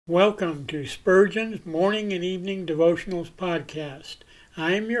Welcome to Spurgeon's Morning and Evening Devotionals Podcast.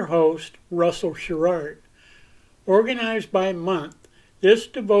 I am your host, Russell Sherrard. Organized by month, this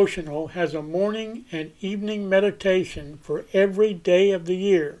devotional has a morning and evening meditation for every day of the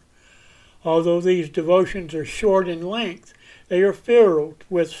year. Although these devotions are short in length, they are filled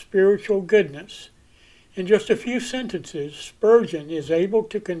with spiritual goodness. In just a few sentences, Spurgeon is able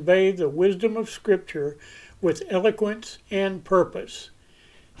to convey the wisdom of Scripture with eloquence and purpose.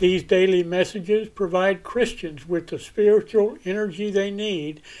 These daily messages provide Christians with the spiritual energy they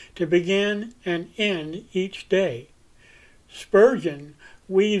need to begin and end each day. Spurgeon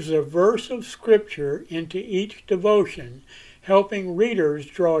weaves a verse of Scripture into each devotion, helping readers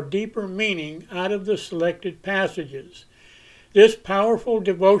draw deeper meaning out of the selected passages. This powerful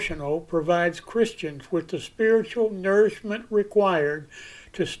devotional provides Christians with the spiritual nourishment required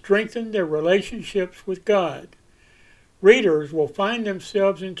to strengthen their relationships with God. Readers will find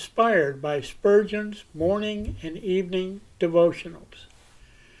themselves inspired by Spurgeon's morning and evening devotionals.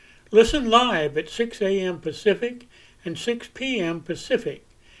 Listen live at 6 a.m. Pacific and 6 p.m. Pacific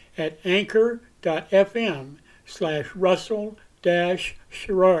at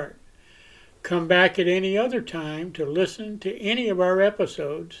anchor.fm/Russell-Sherrard. Come back at any other time to listen to any of our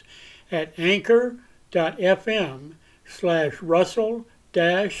episodes at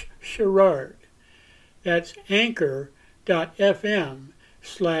anchor.fm/Russell-Sherrard. That's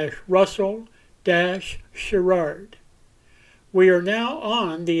anchor.fm/Russell-Sherrard. We are now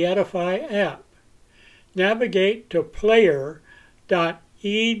on the Edify app. Navigate to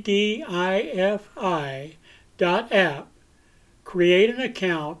player.edifi.app, create an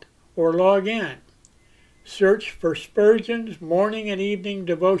account, or log in. Search for Spurgeon's Morning and Evening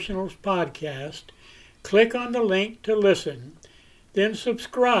Devotionals Podcast, click on the link to listen, then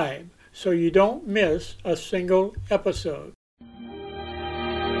subscribe so you don't miss a single episode.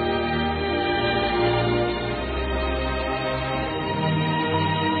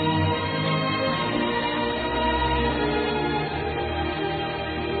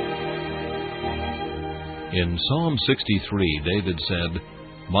 In Psalm 63, David said,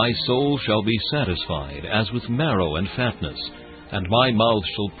 "My soul shall be satisfied as with marrow and fatness, and my mouth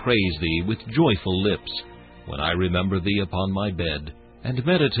shall praise thee with joyful lips, when I remember thee upon my bed, and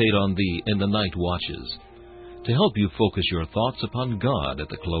meditate on thee in the night watches." To help you focus your thoughts upon God at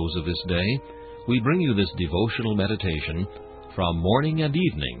the close of this day, we bring you this devotional meditation from Morning and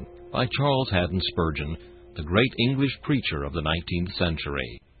Evening by Charles Haddon Spurgeon, the great English preacher of the 19th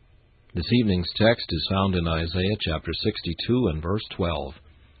century. This evening's text is found in Isaiah chapter 62 and verse 12.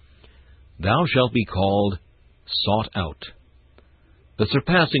 "Thou shalt be called Sought Out." The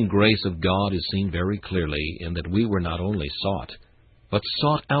surpassing grace of God is seen very clearly in that we were not only sought, but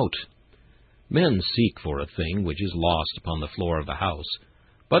sought out. Men seek for a thing which is lost upon the floor of the house,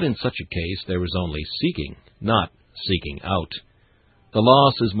 but in such a case there is only seeking, not seeking out. The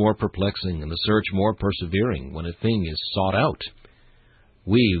loss is more perplexing and the search more persevering when a thing is sought out.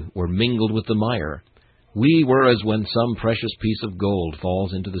 We were mingled with the mire. We were as when some precious piece of gold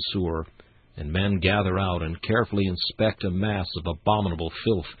falls into the sewer, and men gather out and carefully inspect a mass of abominable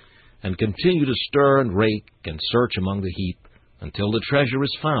filth, and continue to stir and rake and search among the heap, until the treasure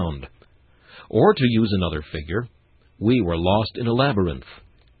is found. Or, to use another figure, we were lost in a labyrinth.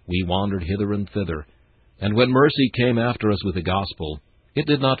 We wandered hither and thither, and when mercy came after us with the gospel, it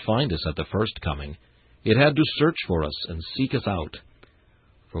did not find us at the first coming. It had to search for us and seek us out.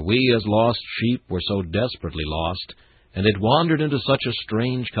 For we as lost sheep were so desperately lost, and had wandered into such a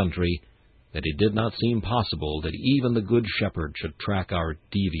strange country, that it did not seem possible that even the Good Shepherd should track our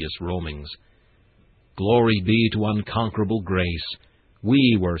devious roamings. Glory be to unconquerable grace!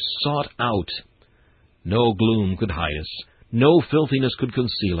 We were sought out. No gloom could hide us. No filthiness could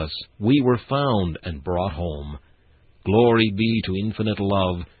conceal us. We were found and brought home. Glory be to infinite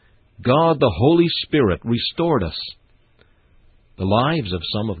love! God the Holy Spirit restored us. The lives of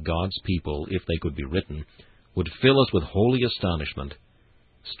some of God's people, if they could be written, would fill us with holy astonishment.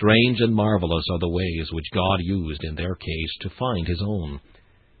 Strange and marvelous are the ways which God used in their case to find His own.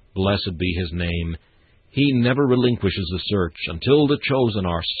 Blessed be His name! He never relinquishes the search until the chosen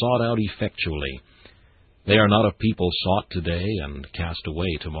are sought out effectually. They are not a people sought today and cast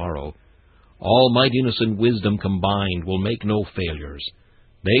away tomorrow. Almightiness and wisdom combined will make no failures.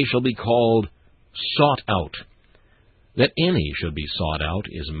 They shall be called sought out. That any should be sought out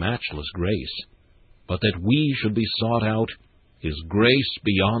is matchless grace, but that we should be sought out is grace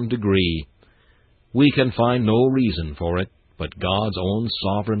beyond degree. We can find no reason for it but God's own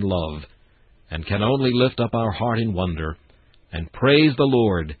sovereign love, and can only lift up our heart in wonder and praise the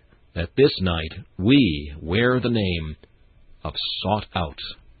Lord that this night we wear the name of sought out.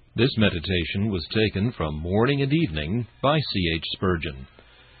 This meditation was taken from Morning and Evening by C.H. Spurgeon.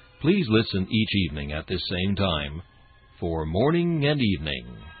 Please listen each evening at this same time for Morning and Evening.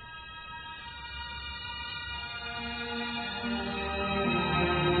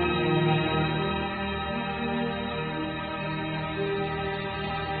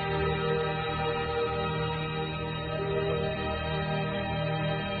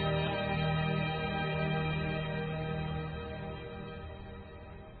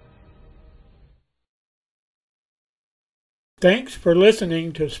 Thanks for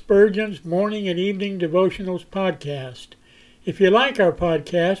listening to Spurgeon's Morning and Evening Devotionals podcast. If you like our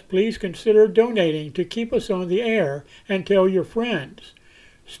podcast, please consider donating to keep us on the air and tell your friends.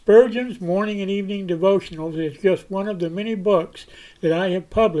 Spurgeon's Morning and Evening Devotionals is just one of the many books that I have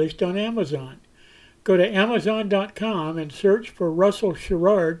published on Amazon. Go to Amazon.com and search for Russell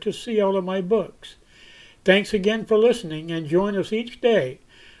Sherrard to see all of my books. Thanks again for listening, and join us each day,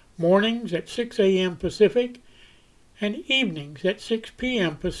 mornings at 6 a.m. Pacific, and evenings at 6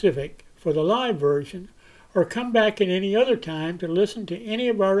 p.m. Pacific for the live version, or come back at any other time to listen to any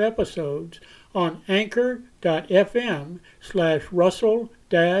of our episodes on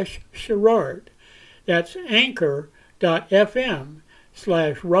anchor.fm/Russell-Sherrard. That's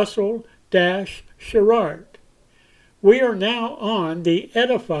anchor.fm/Russell-Sherrard. We are now on the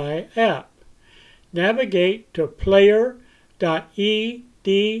Edify app. Navigate to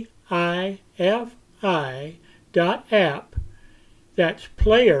player.edifi.app. That's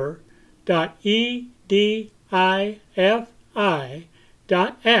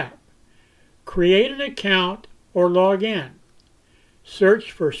player.edifi.app. Create an account or log in.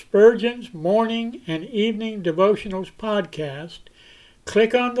 Search for Spurgeon's Morning and Evening Devotionals podcast.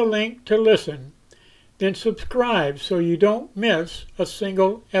 Click on the link to listen, then subscribe so you don't miss a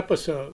single episode.